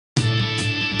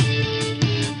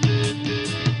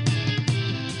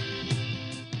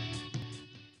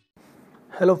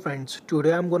Hello friends,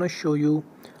 today I'm gonna show you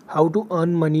how to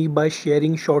earn money by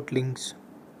sharing short links.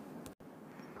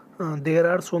 There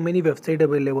are so many websites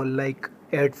available like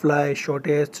adfly,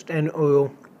 shortest and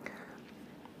Oyo,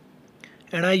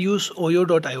 and I use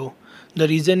Oyo.io. The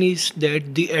reason is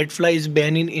that the adfly is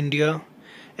banned in India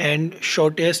and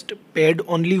shortest paid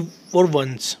only for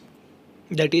once.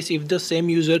 That is, if the same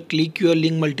user click your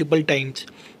link multiple times,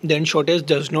 then shortest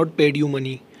does not pay you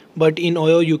money. But in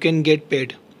Oyo you can get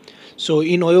paid. So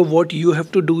in Oyo what you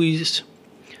have to do is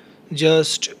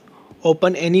just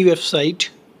open any website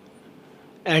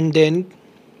and then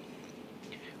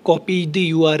copy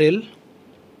the URL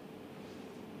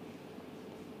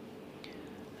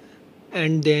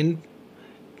and then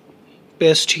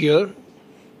paste here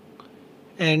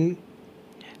and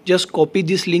just copy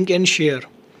this link and share.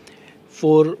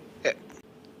 For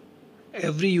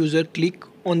every user click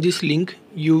on this link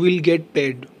you will get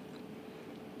paid.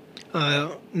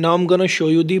 Now I'm gonna show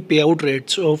you the payout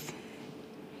rates of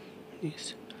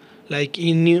this. Like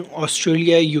in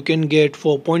Australia you can get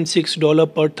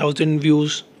 $4.6 per thousand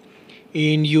views.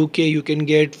 In UK you can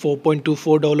get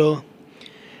 $4.24,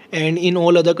 and in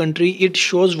all other country it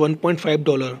shows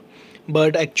 $1.5,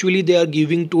 but actually they are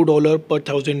giving $2 per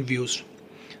thousand views.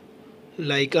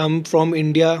 Like I'm from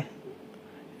India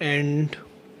and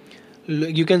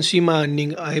you can see my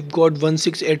earning. I've got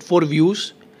 1684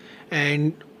 views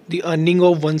and the earning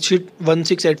of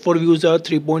 1684 views are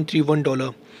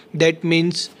 $3.31. That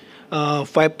means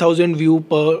 5000 view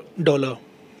per dollar.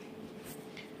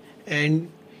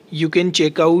 And you can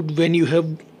check out when you have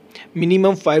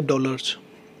minimum $5.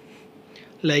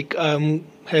 Like I'm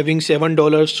having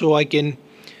 $7, so I can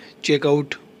check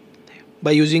out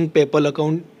by using PayPal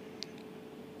account.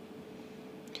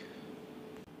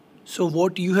 So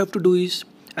what you have to do is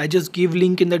I just give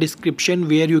link in the description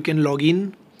where you can log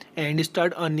in and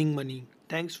start earning money.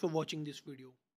 Thanks for watching this video.